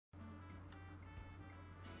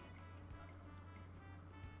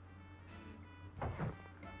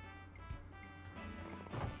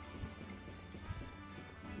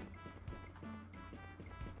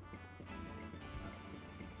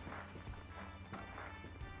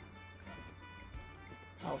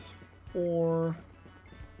House 4.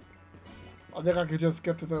 I think I could just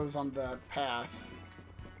get to those on that path.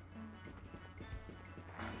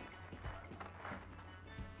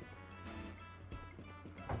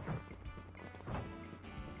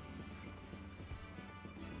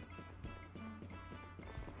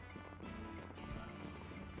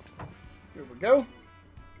 Here we go.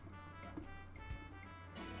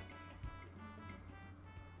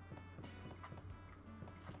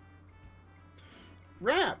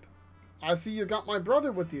 Rap! I see you got my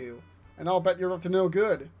brother with you, and I'll bet you're up to no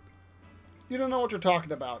good. You don't know what you're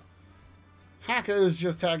talking about. Haka is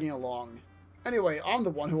just tagging along. Anyway, I'm the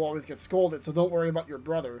one who always gets scolded, so don't worry about your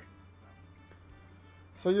brother.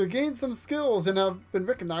 So you gained some skills and have been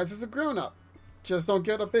recognized as a grown-up. Just don't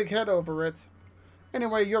get a big head over it.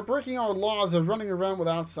 Anyway, you're breaking our laws of running around with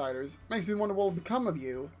outsiders. Makes me wonder what will become of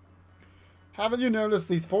you. Haven't you noticed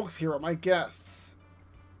these folks here are my guests?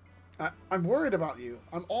 I'm worried about you.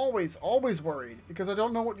 I'm always worried, because I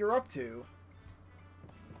don't know what you're up to.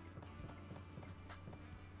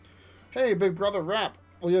 Hey, big brother Rap,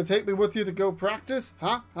 will you take me with you to go practice?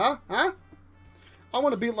 Huh? I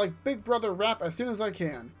want to be like big brother Rap as soon as I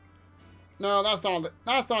can. No, that's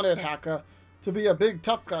not it, Haka. To be a big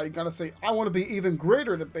tough guy, you gotta say, I want to be even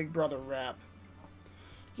greater than big brother Rap.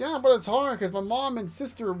 Yeah, but it's hard, because my mom and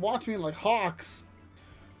sister watch me like hawks.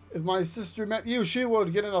 If my sister met you, she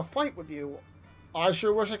would get in a fight with you. I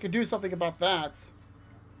sure wish I could do something about that.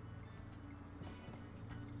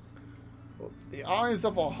 Well, the eyes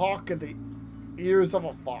of a hawk and the ears of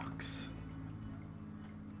a fox.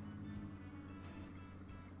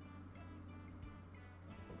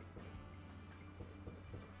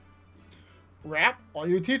 Rap, are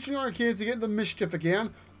you teaching our kids to get into mischief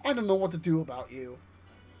again? I don't know what to do about you.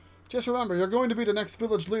 Just remember, you're going to be the next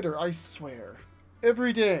village leader, I swear.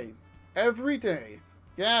 Every day. Every day.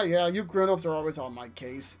 Yeah, you grown-ups are always on my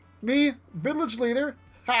case. Me? Village leader?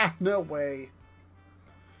 Ha, no way.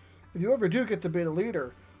 If you ever do get to be the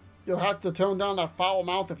leader, you'll have to tone down that foul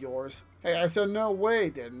mouth of yours. Hey, I said no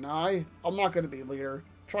way, didn't I? I'm not going to be leader.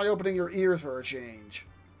 Try opening your ears for a change.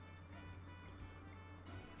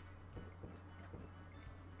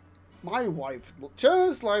 My wife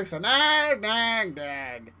just likes a nag, nag,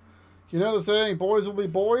 nag. You know the saying, boys will be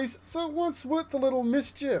boys, so what's with the little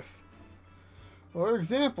mischief? For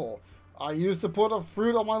example, I used to put a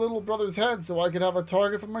fruit on my little brother's head so I could have a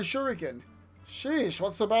target for my shuriken. Sheesh,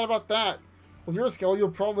 what's so bad about that? With your skill, you'll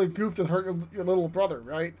probably goof to hurt your little brother,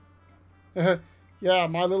 right? Yeah,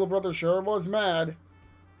 my little brother sure was mad.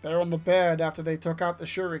 They're on the bed after they took out the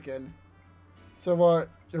shuriken. So,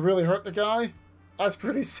 you really hurt the guy? That's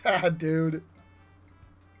pretty sad, dude.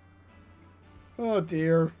 Oh,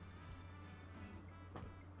 dear.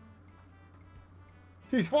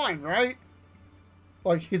 He's fine, right?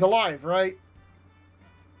 Like, he's alive, right?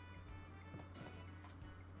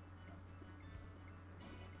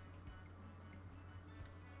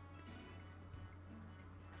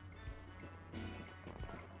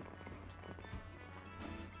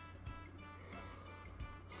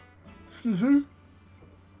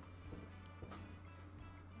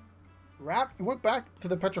 Rap, you went back to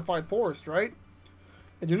the petrified forest, right?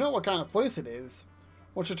 And you know what kind of place it is.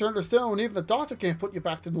 Once you turn to stone, even the doctor can't put you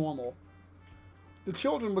back to normal. The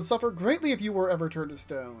children would suffer greatly if you were ever turned to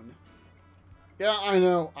stone. Yeah, I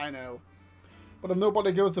know. But if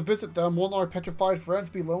nobody goes to visit them, won't our petrified friends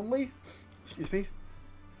be lonely? Excuse me.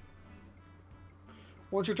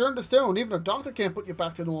 Once you turn to stone, even a doctor can't put you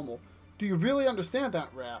back to normal. Do you really understand that,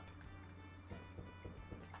 Rap?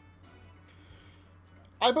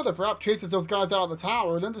 I bet if Rap chases those guys out of the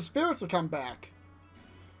tower, then the spirits will come back.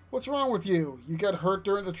 What's wrong with you? You get hurt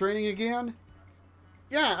during the training again?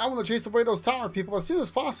 Yeah, I want to chase away those tower people as soon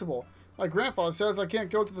as possible. My grandpa says I can't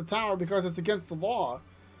go to the tower because it's against the law.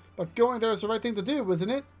 But going there is the right thing to do, isn't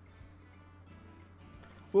it?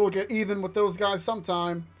 We'll get even with those guys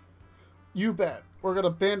sometime. You bet. We're going to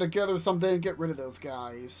band together someday and get rid of those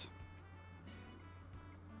guys.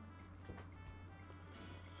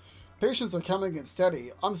 Patients are coming in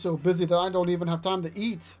steady. I'm so busy that I don't even have time to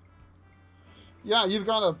eat. Yeah, you've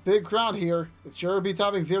got a big crowd here. It sure beats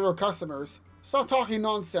having 0 customers. Stop talking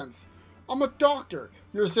nonsense. I'm a doctor.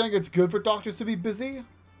 You're saying it's good for doctors to be busy?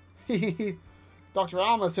 Hehehe. Dr.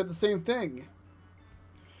 Alma said the same thing.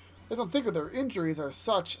 They don't think of their injuries as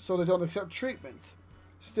such, so they don't accept treatment.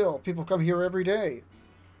 Still, people come here every day.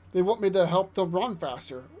 They want me to help them run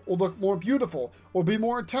faster, or look more beautiful, or be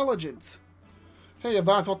more intelligent. Hey, if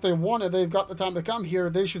that's what they want and they've got the time to come here,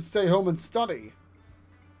 they should stay home and study.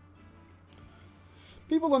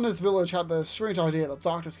 People in this village had the strange idea that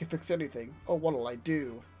doctors can fix anything. Oh, what'll I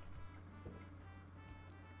do?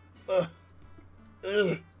 Ugh.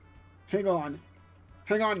 Ugh. Hang on.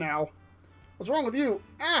 Hang on now. What's wrong with you?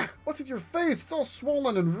 Ah! What's with your face? It's all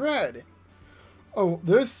swollen and red. Oh,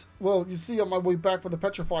 this? Well, you see, on my way back from the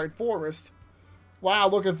petrified forest. Wow,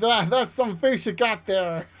 look at that. That's some face you got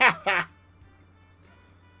there. Ha ha!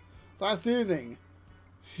 Last evening,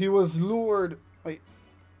 he was lured by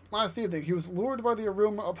the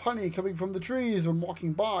aroma of honey coming from the trees when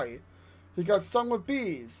walking by. He got stung with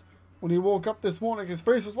bees. When he woke up this morning, his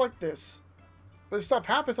face was like this. This stuff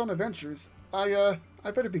happens on adventures. I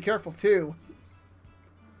better be careful, too.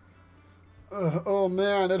 Oh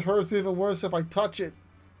man, it hurts even worse if I touch it.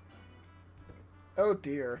 Oh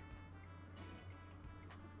dear.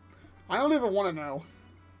 I don't even want to know.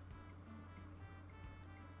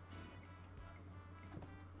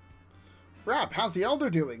 Rap, how's the elder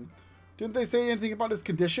doing? Didn't they say anything about his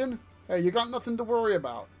condition? Hey, you got nothing to worry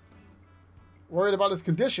about. Worried about his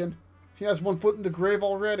condition? He has one foot in the grave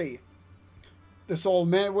already. This old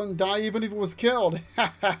man wouldn't die even if he was killed.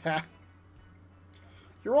 Ha ha ha.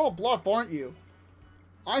 You're all bluff, aren't you?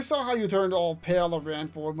 I saw how you turned all pale and ran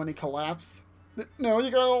for him when he collapsed. No,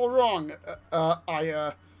 you got it all wrong.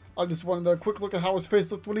 I just wanted a quick look at how his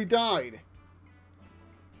face looked when he died.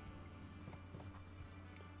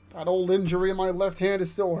 That old injury in my left hand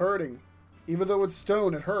is still hurting. Even though it's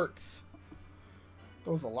stone, it hurts.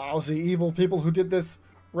 Those lousy, evil people who did this.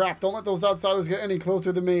 Rap, don't let those outsiders get any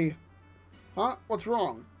closer to me. Huh? What's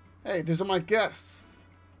wrong? Hey, these are my guests.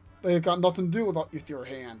 They've got nothing to do with your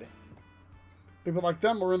hand. People like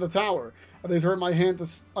them were in the tower, and they turned my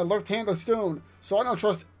left hand to stone, so I don't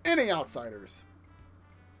trust any outsiders.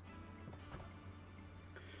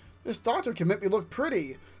 This doctor can make me look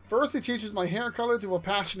pretty. First, he changes my hair color to a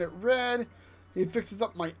passionate red. He fixes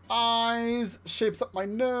up my eyes, shapes up my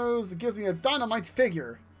nose, and gives me a dynamite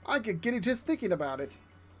figure. I get giddy just thinking about it.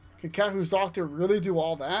 Can Kafu's doctor really do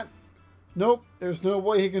all that? Nope, there's no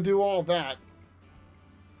way he can do all that.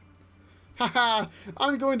 Haha,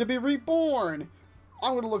 I'm going to be reborn.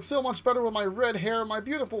 I'm going to look so much better with my red hair and my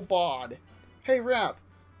beautiful bod. Hey, Rap,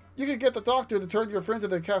 you can get the doctor to turn your friends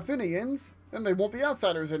into Kafinians, and they won't be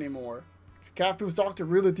outsiders anymore. Can Kafu's doctor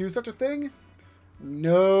really do such a thing?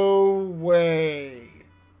 No way.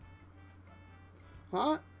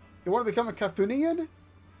 Huh? You want to become a Kafunian?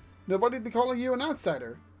 Nobody'd be calling you an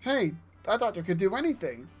outsider. Hey, that doctor could do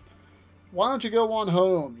anything. Why don't you go on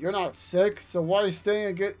home? You're not sick, so why stay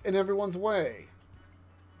and get in everyone's way?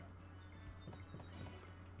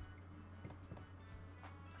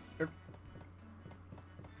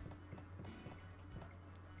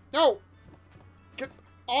 No! Get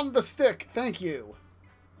on the stick, thank you.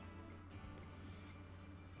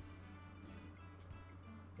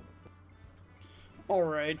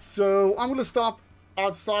 Alright, so I'm going to stop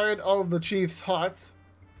outside of the chief's hut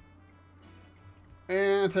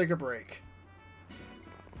and take a break.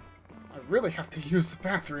 I really have to use the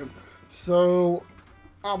bathroom, so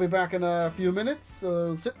I'll be back in a few minutes,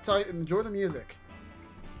 so sit tight and enjoy the music.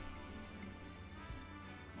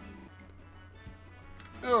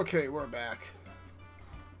 Okay, we're back.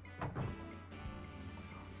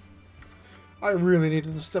 I really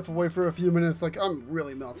needed to step away for a few minutes, like I'm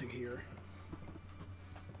really melting here.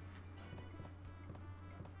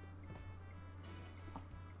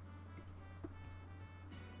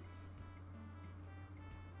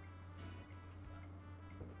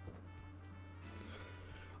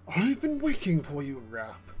 I've been waiting for you,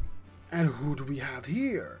 Rap. And who do we have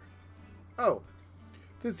here? Oh,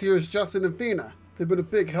 this here's Justin and Fina. They've been a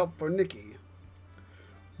big help for Nikki.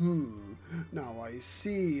 Now I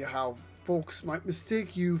see how folks might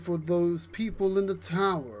mistake you for those people in the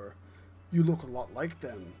tower. You look a lot like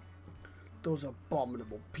them. Those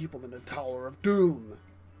abominable people in the Tower of Doom.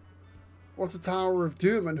 What's the Tower of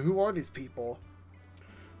Doom and who are these people?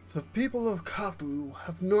 The people of Kafu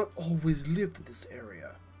have not always lived in this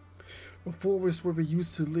area. The forest where we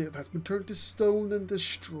used to live has been turned to stone and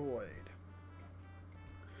destroyed.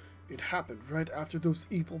 It happened right after those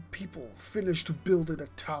evil people finished building a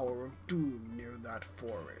Tower of Doom near that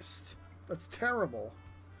forest. That's terrible.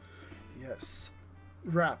 Yes.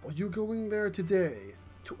 Rap, are you going there today?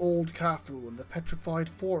 To Old Kafu in the Petrified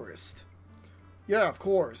Forest? Yeah, of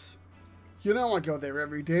course. You know I go there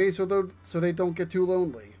every day so they don't get too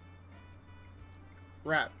lonely.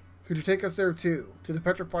 Rap, could you take us there too, to the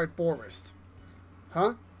Petrified Forest?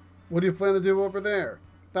 Huh? What do you plan to do over there?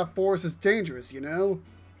 That forest is dangerous, you know?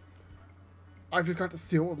 I've just got to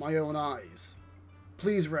see it with my own eyes.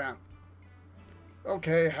 Please, Rap.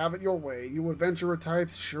 Okay, have it your way. You adventurer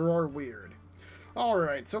types sure are weird.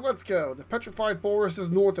 Alright, so let's go. The Petrified Forest is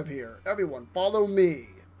north of here. Everyone, follow me.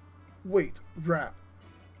 Wait, Rap.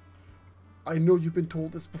 I know you've been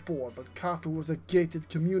told this before, but Kafu was a gated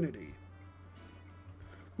community.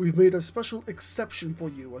 We've made a special exception for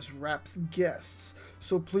you as Rap's guests,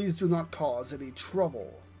 so please do not cause any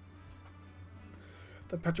trouble.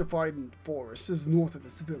 The Petrified Forest is north of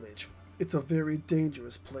this village. It's a very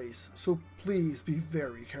dangerous place, so please be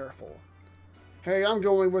very careful. Hey, I'm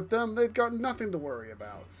going with them. They've got nothing to worry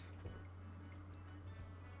about.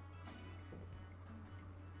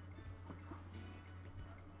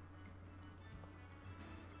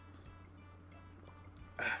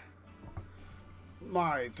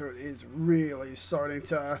 My throat is really starting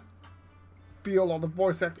to feel all the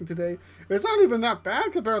voice acting today. It's not even that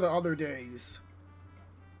bad compared to other days.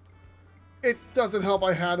 It doesn't help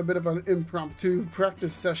I had a bit of an impromptu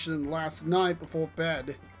practice session last night before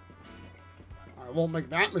bed. I won't make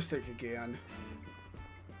that mistake again.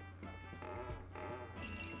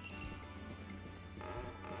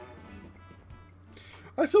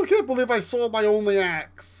 I still can't believe I sold my only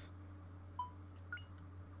axe.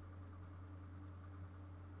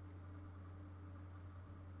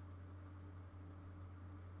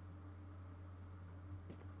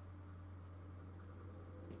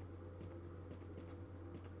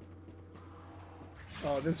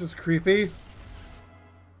 Oh, this is creepy.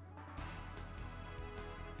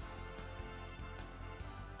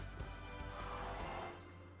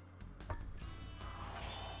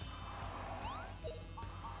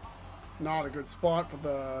 Not a good spot for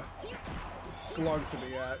the slugs to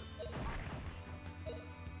be at.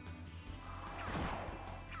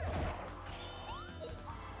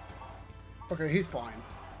 Okay, he's fine.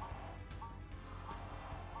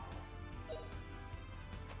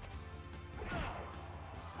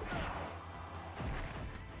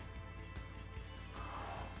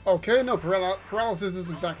 Okay, no, paralysis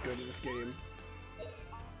isn't that good in this game.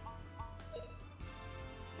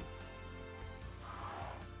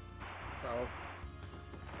 Uh-oh.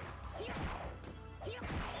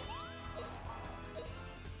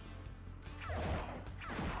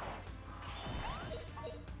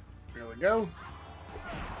 There we go.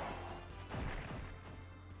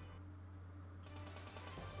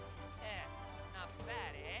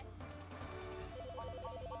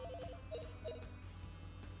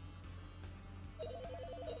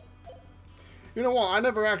 You know what? I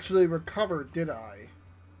never actually recovered, did I?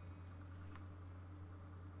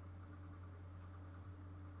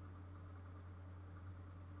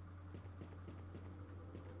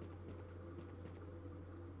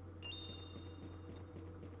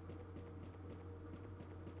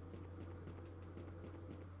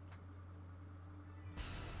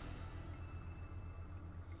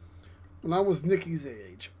 When I was Nikki's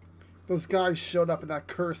age, those guys showed up in that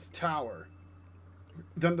cursed tower.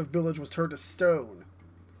 Then the village was turned to stone.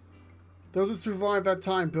 Those who survived that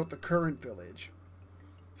time built the current village.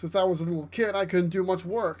 Since I was a little kid, I couldn't do much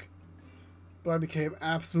work. But I became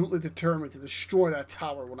absolutely determined to destroy that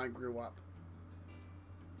tower when I grew up.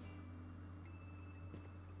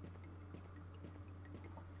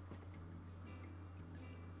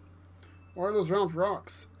 What are those round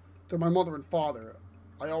rocks? They're my mother and father.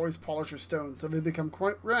 I always polish her stones so they become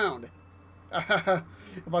quite round.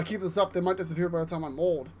 If I keep this up, they might disappear by the time I'm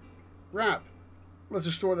old. Rap. Let's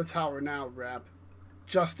destroy the tower now, Rap.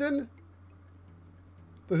 Justin?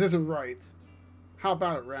 This isn't right. How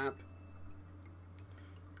about it, Rap?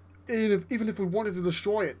 Even if we wanted to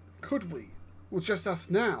destroy it, could we? With just us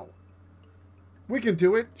now. We can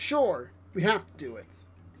do it, sure. We have to do it.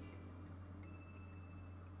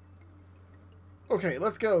 Okay,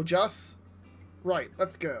 let's go, Juss. Right,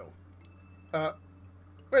 let's go.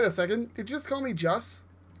 Wait a second, did you just call me Juss?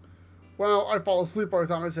 Well, I fall asleep by the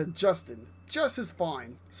time I said Justin. Juss is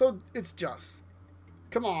fine, so it's Juss.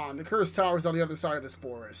 Come on, the cursed tower's on the other side of this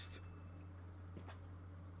forest.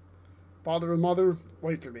 Father and mother,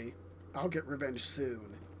 wait for me. I'll get revenge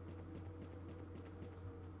soon.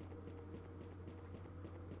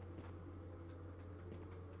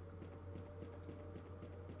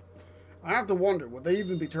 I have to wonder, would they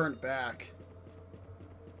even be turned back?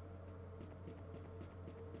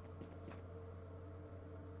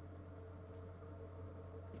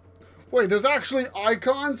 Wait, there's actually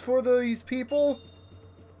icons for these people?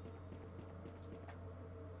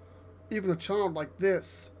 Even a child like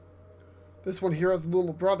this. This one here has a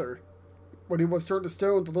little brother. When he was turned to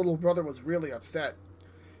stone, the little brother was really upset.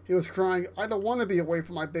 He was crying, I don't want to be away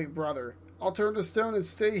from my big brother. I'll turn to stone and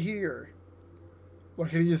stay here. What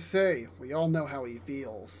can you say? We all know how he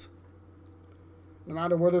feels. No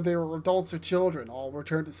matter whether they were adults or children, all were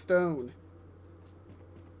turned to stone.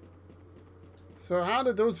 So how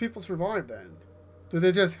did those people survive then? Did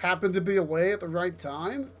they just happen to be away at the right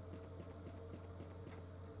time?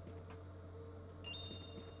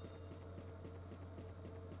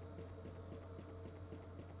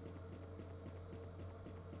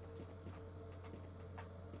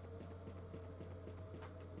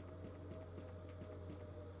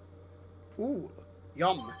 Ooh,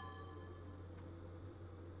 yum.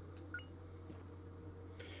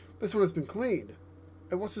 This one has been cleaned.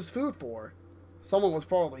 And what's this food for? Someone was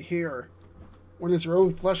probably here. When it's your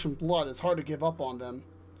own flesh and blood, it's hard to give up on them.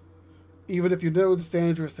 Even if you know it's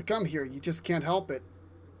dangerous to come here, you just can't help it.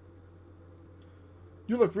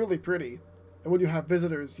 You look really pretty. And when you have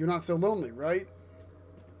visitors, you're not so lonely, right?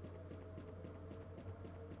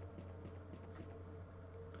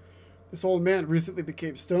 This old man recently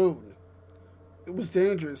became stoned. It was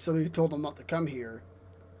dangerous, so he told them not to come here.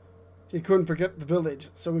 He couldn't forget the village,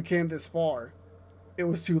 so he came this far. It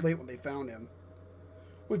was too late when they found him.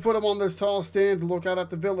 We put him on this tall stand to look out at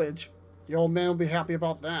the village. The old man will be happy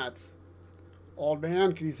about that. Old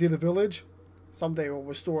man, can you see the village? Someday we'll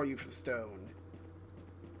restore you from stone.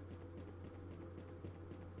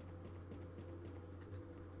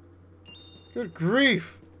 Good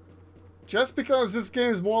grief! Just because this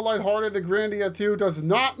game is more lighthearted than Grandia 2 does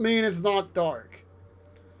not mean it's not dark.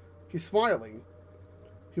 He's smiling.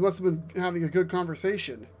 He must have been having a good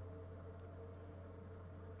conversation.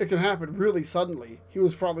 It can happen really suddenly. He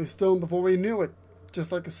was probably stoned before we knew it,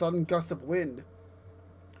 just like a sudden gust of wind.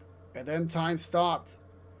 And then time stopped.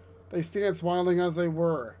 They stand smiling as they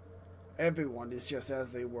were. Everyone is just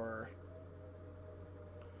as they were.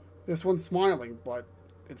 This one's smiling, but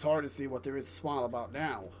it's hard to see what there is to smile about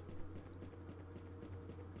now.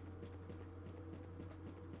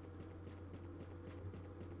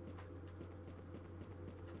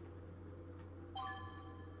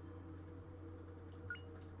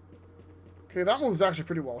 Okay, that one was actually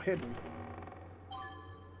pretty well hidden.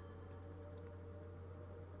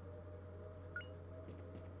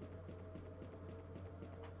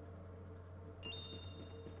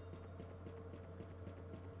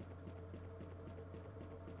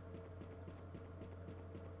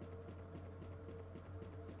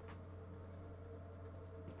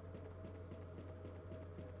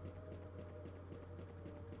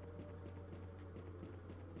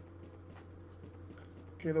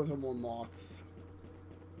 Okay, those are more moths.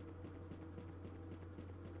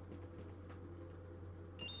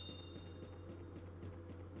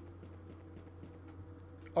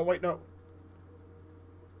 Oh, wait, no.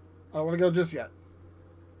 I don't want to go just yet.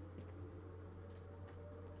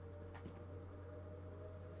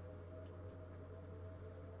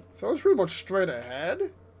 So it's pretty much straight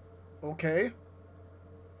ahead. Okay.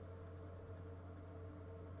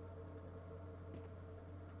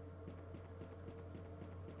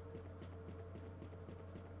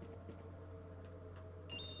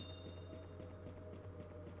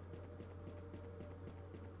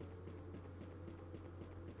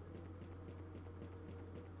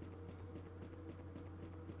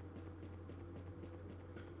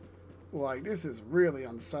 Like, this is really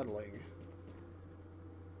unsettling.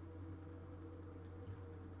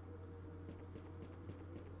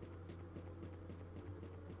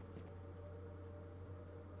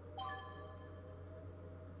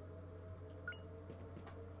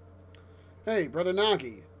 Hey, Brother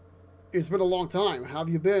Nagi. It's been a long time. How have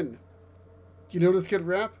you been? Do you know this kid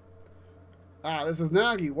Rap? Ah, this is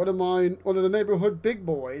Nagi, one of the neighborhood big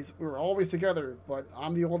boys. We were always together, but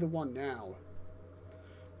I'm the only one now.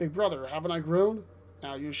 Big brother, haven't I grown?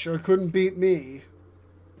 Now you sure couldn't beat me.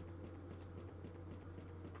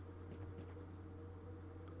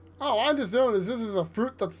 Oh, I just noticed this is a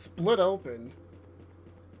fruit that's split open.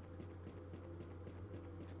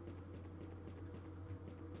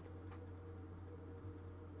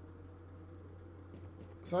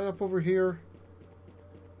 Is I up over here?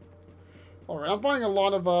 Alright, I'm finding a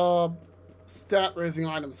lot of stat raising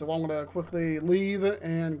items, so I'm going to quickly leave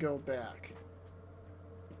and go back.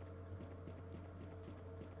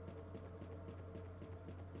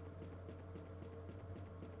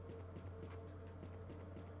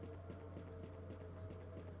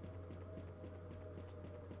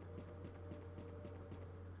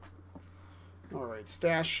 Alright,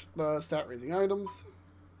 stash the stat raising items.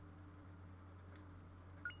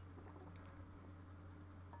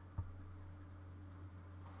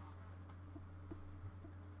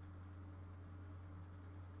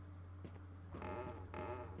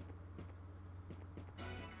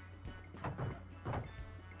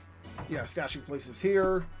 Yeah, stashing places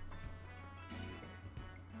here.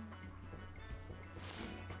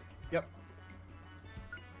 Yep.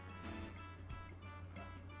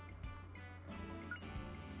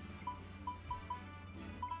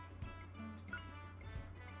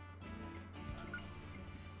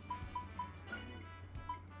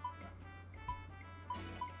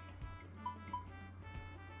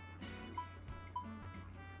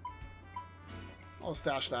 I'll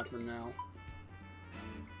stash that for now.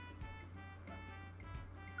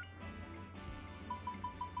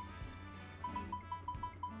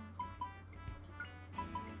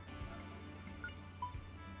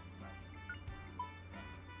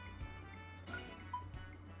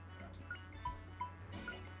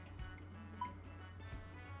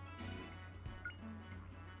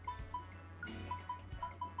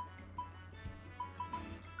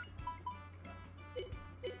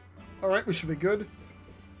 Alright, we should be good.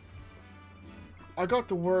 I got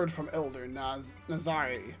the word from Elder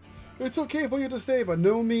Nazari. It's okay for you to stay, but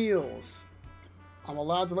no meals. I'm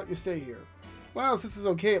allowed to let you stay here. Well, since it's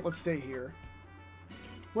okay, let's stay here.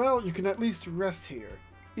 Well, you can at least rest here,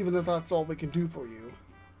 even if that's all we can do for you.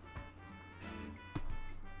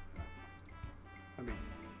 I mean,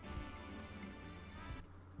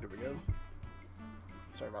 there we go.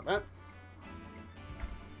 Sorry about that.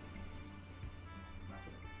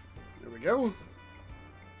 There we go.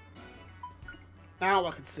 Now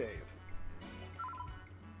I can save.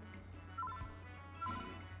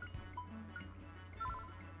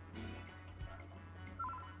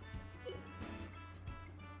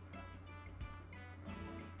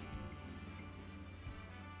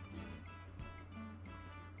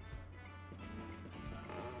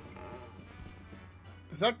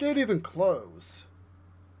 Does that gate even close?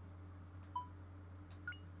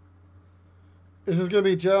 Is this gonna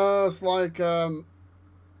be just like on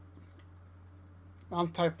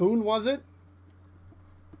Typhoon, was it?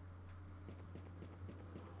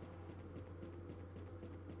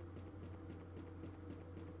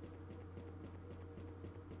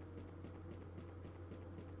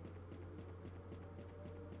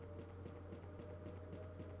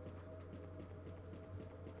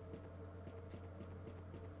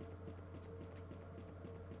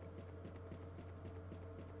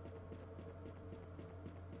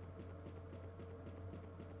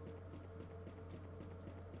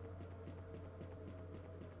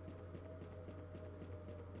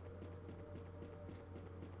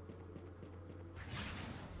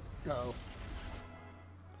 Uh-oh.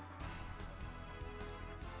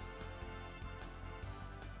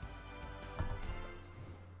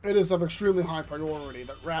 It is of extremely high priority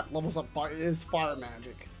that Rap levels up his fire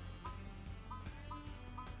magic.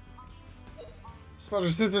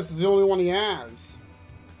 Especially since it's the only one he has.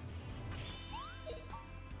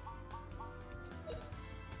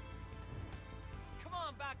 Come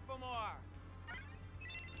on back for more.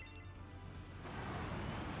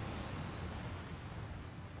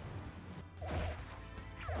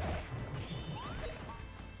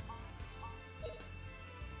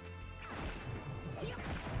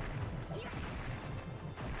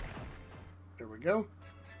 There we go.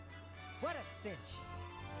 What a cinch.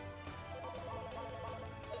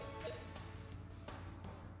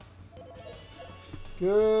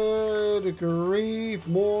 Good grief,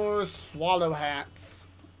 more swallow hats.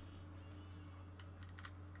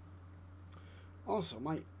 Also,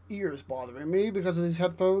 my ears bothering me because of these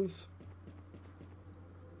headphones.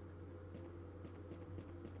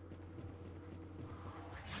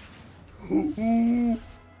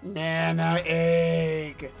 Mana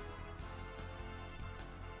egg.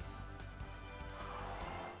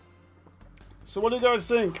 So what do you guys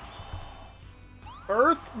think?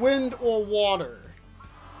 Earth, wind, or water?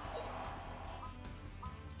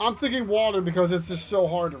 I'm thinking water because it's just so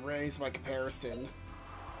hard to raise by comparison.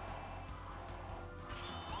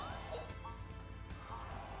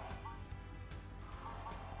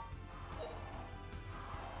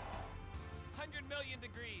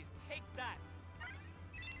 Degrees. Take that.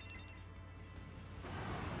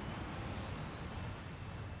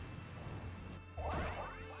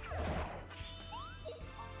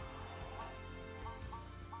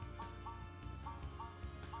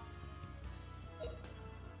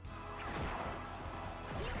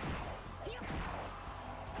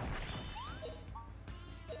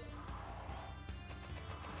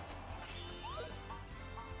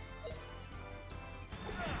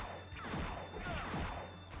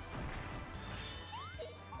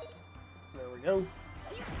 There we go.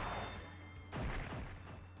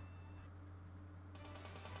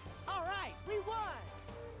 All right, we won.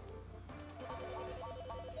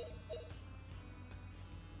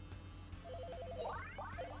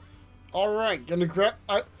 Alright, gonna grab...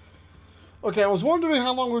 Okay, I was wondering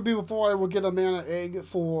how long it would be before I would get a mana egg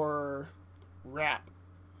for Rap.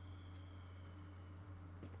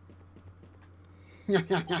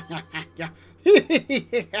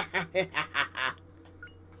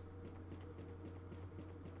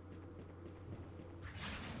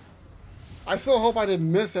 I still hope I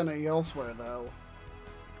didn't miss any elsewhere, though.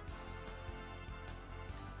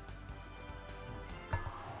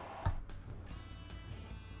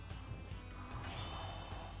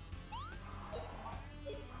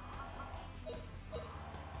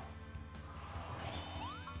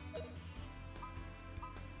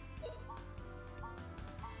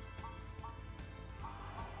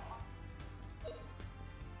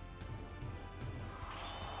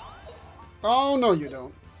 Oh, no, you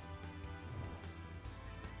don't.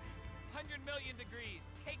 100 million degrees.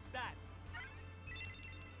 Take that.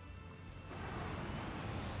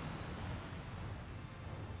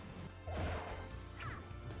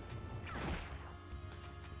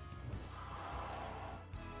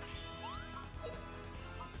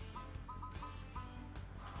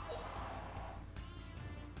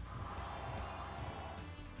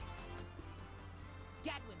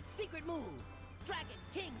 secret move. Dragon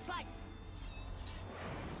King Slice.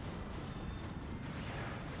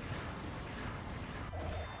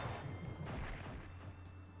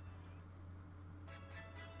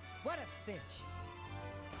 What a cinch.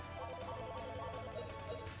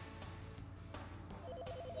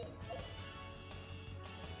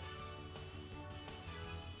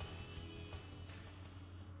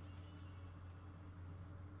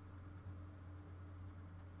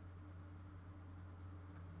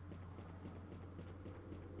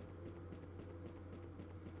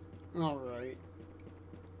 Alright.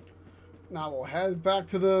 Now we'll head back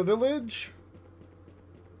to the village.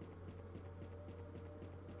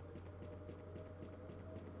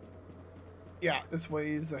 Yeah, this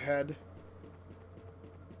way is ahead.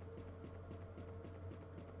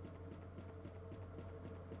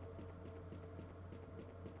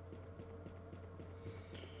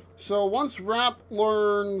 So once Rap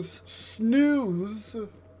learns Snooze,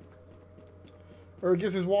 or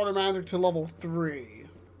gets his water magic to level 3.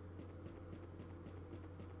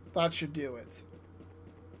 That should do it.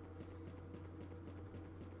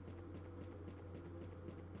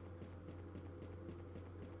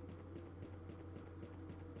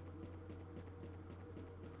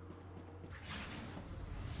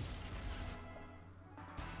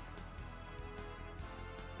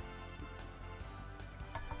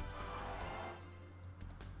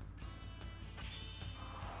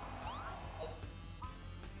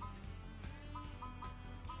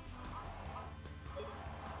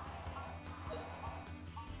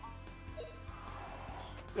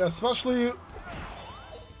 Yeah, especially...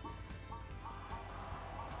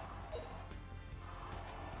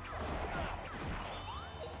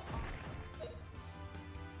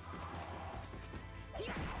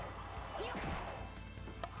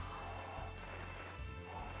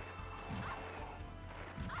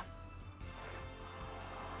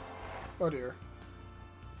 Oh dear.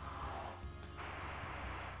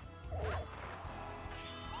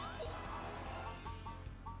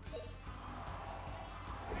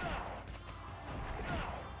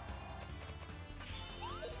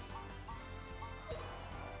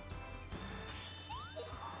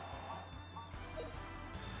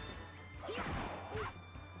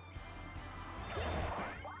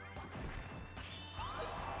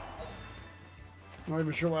 Not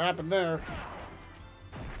even sure what happened there.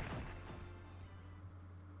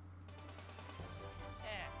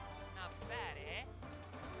 Not bad, eh?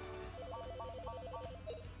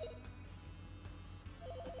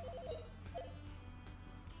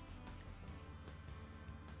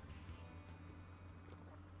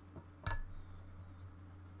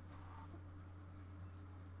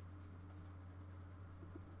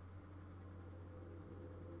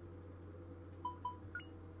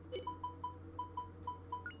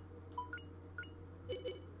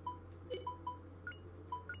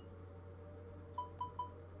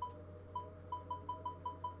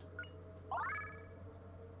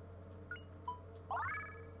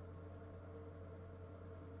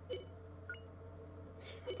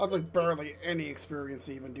 That's like barely any experience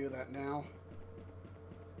to even do that now.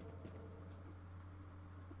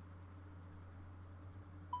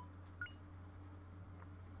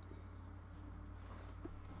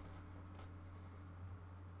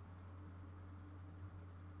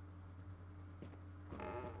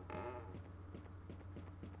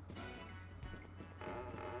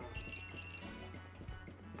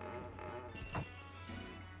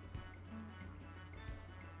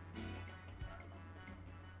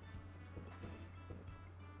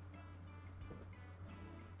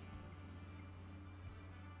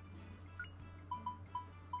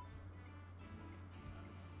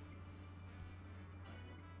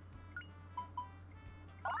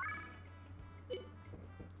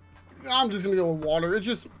 I'm just gonna go with water. It's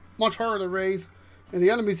just much harder to raise, and the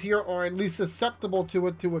enemies here are at least susceptible to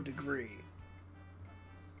it to a degree.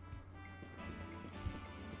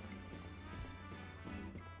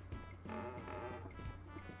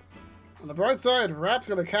 On the bright side, Rap's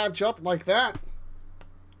gonna catch up like that.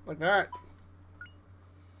 Like that.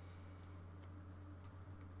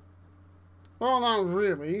 Well, not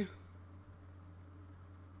really.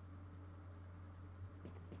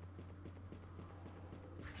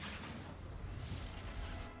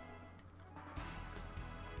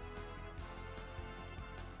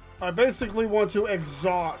 I basically want to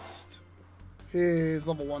exhaust his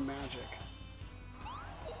level 1 magic.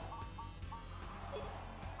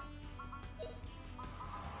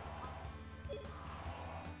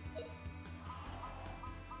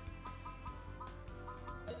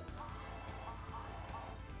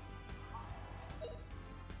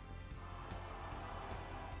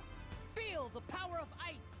 Feel the power of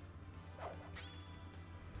ice.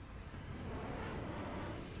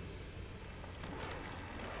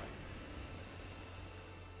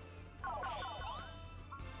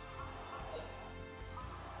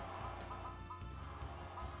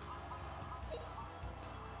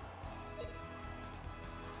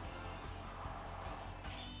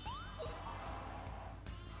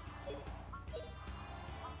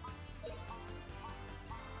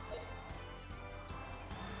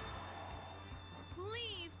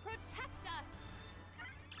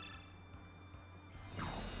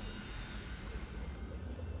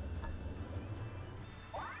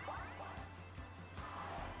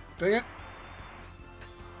 Dang it.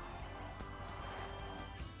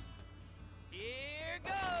 Here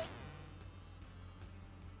goes.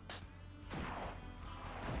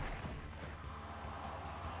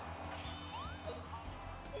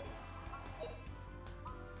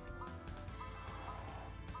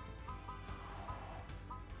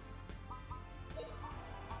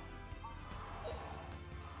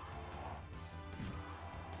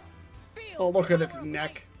 Oh, look at its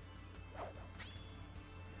neck.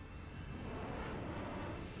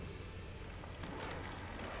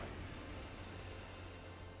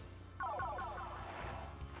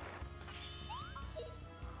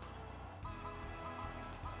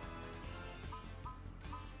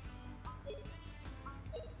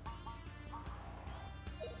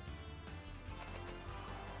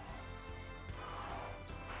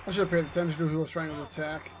 I should have paid attention to who was trying to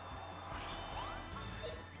attack.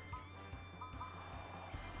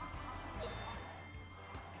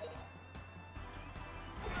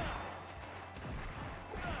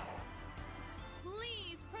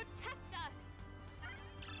 Please protect us.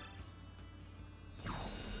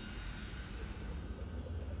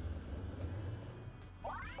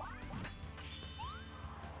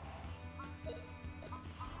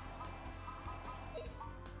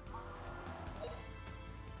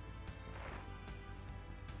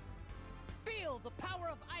 Feel the power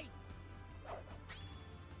of ice.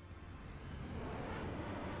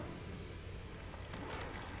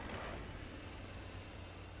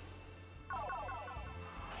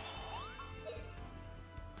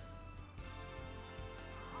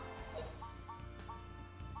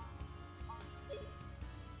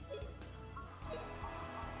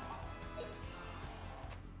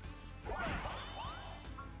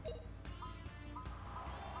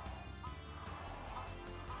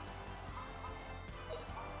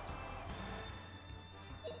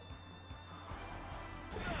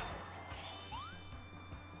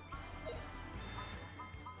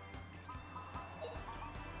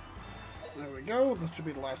 There we go. That should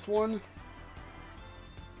be the last one.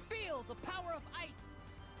 Feel the power of ice.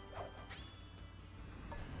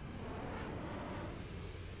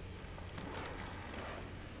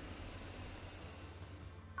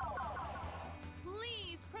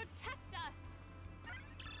 Please protect us.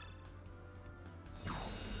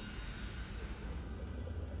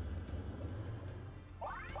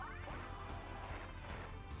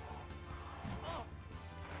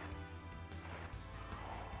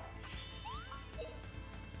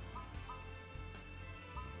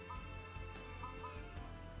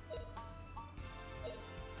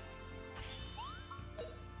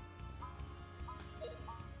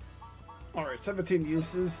 Alright, 17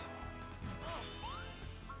 uses.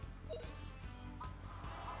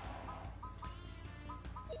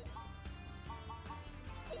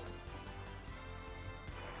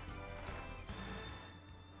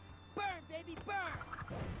 Burn, baby, burn.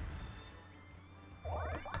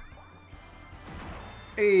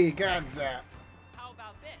 Hey, God zap. How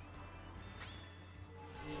about this?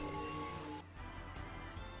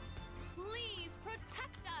 Please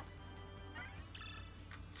protect us.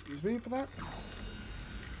 Excuse me for that.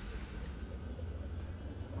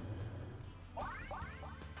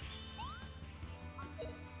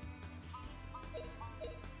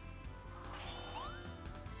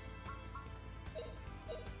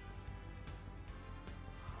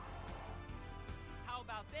 How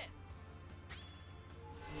about this?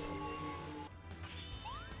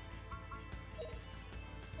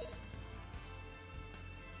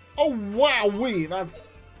 Oh, wowee, that's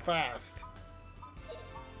fast.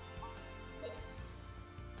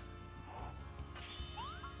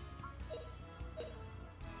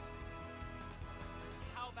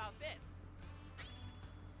 How about this?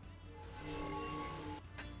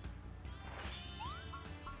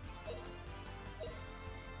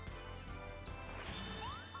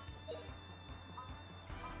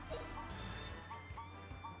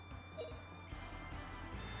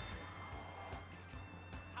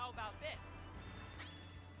 How about this?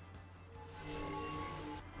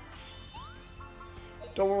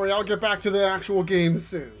 Don't worry, I'll get back to the actual game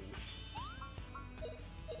soon.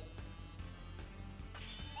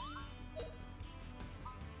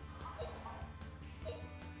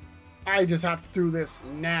 I just have to do this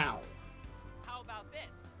now. How about this?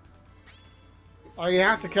 He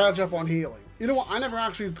has to catch up on healing. You know what? I never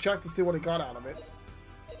actually checked to see what he got out of it.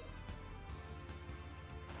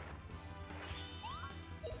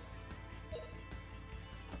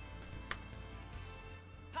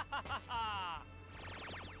 Ha ha ha ha!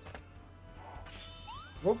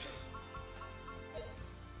 Whoops.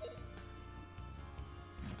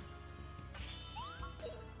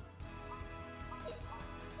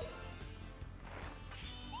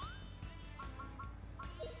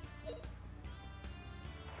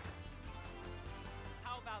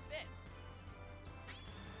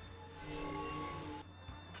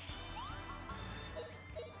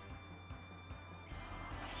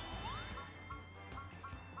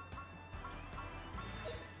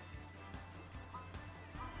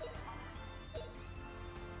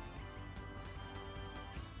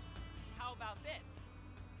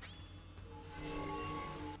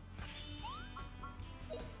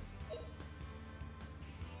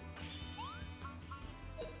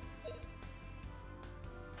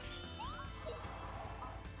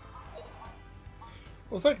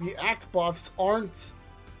 Looks like the act buffs aren't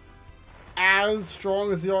as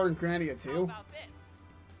strong as they are in Grandia How too. about this?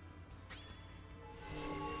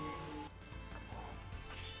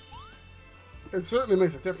 It certainly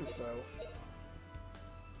makes a difference though.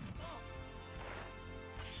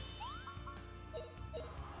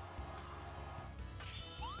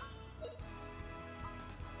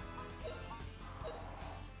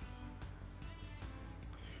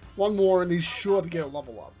 One more and he's sure to get a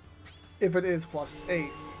level up. If it is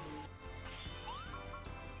 +8.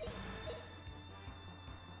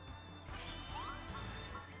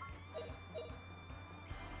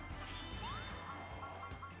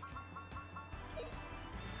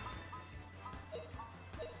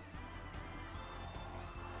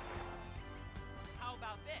 How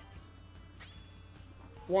about this?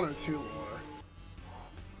 1 or 2 more.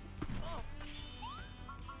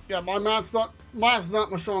 Yeah, my math's not my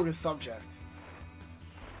strongest subject.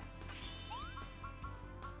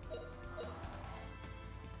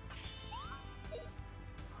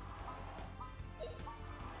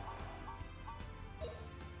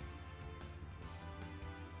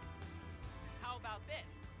 How about this?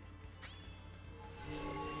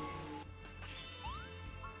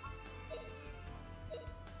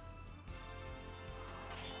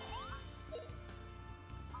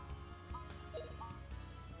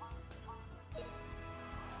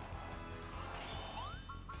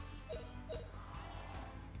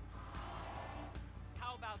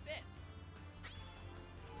 How about this?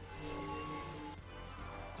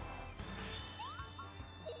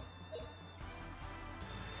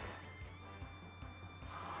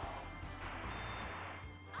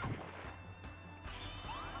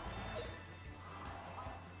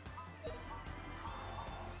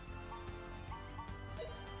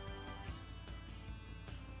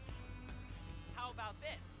 How about this?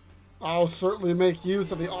 I'll certainly make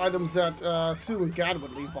use of the items that Sue and Gad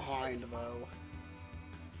would leave behind, though.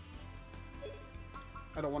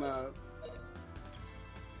 I don't want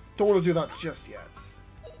to do that just yet.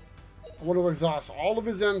 I want to exhaust all of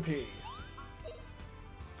his MP.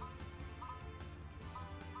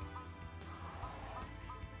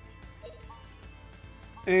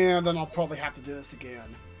 And then I'll probably have to do this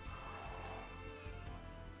again.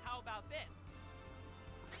 How about this?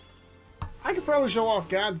 I could probably show off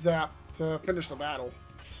Gad's Zap to finish the battle.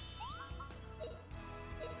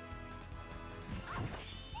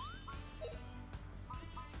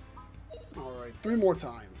 Alright, 3 more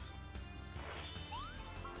times.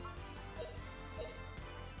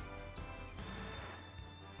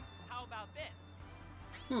 How about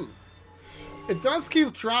this? It does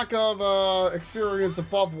keep track of experience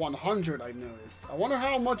above 100, I noticed. I wonder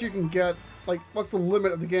how much you can get, like, what's the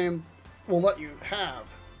limit of the game will let you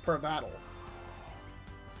have per battle.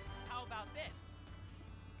 How about this?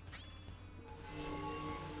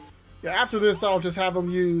 Yeah, after this, I'll just have him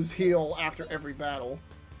use heal after every battle.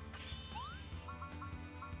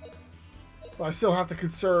 But I still have to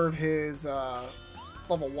conserve his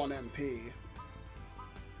level 1 MP.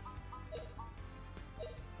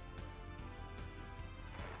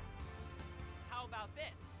 How about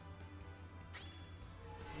this?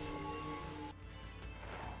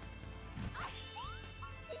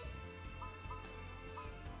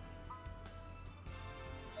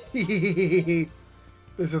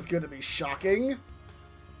 This is going to be shocking.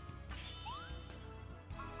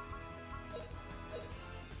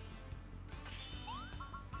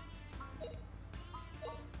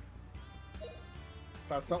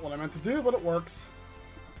 That's not what I meant to do, but it works.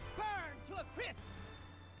 Burn to a crisp!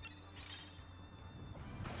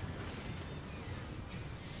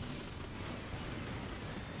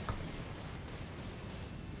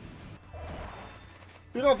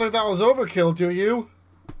 You don't think that was overkill, do you?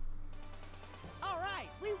 All right,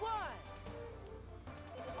 we won!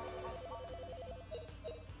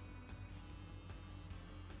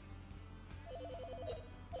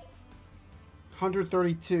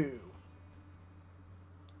 132.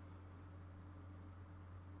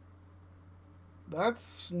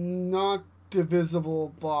 That's not divisible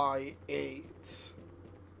by 8.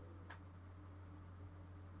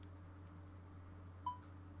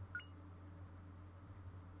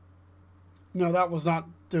 No, that was not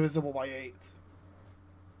divisible by 8.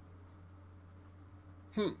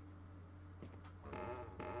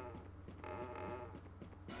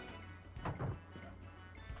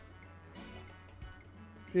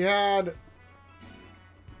 He had...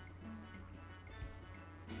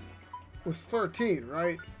 was 13,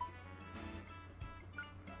 right?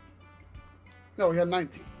 No, he had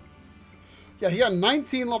 19. Yeah, he had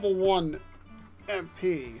 19 level 1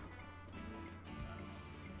 MP.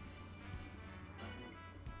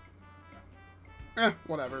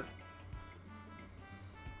 Whatever.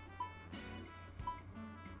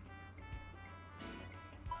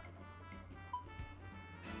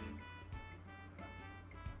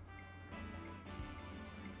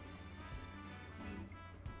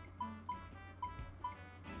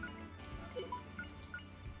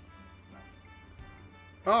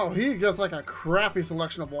 Oh, he gets like a crappy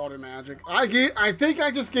selection of water magic. I think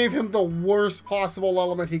I just gave him the worst possible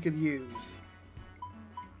element he could use.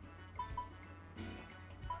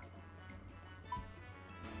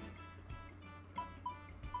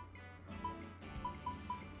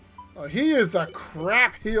 Oh, he is a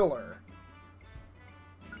crap healer.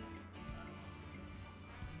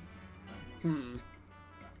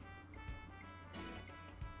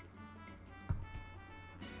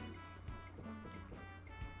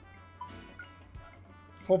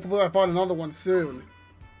 Hopefully I find another one soon.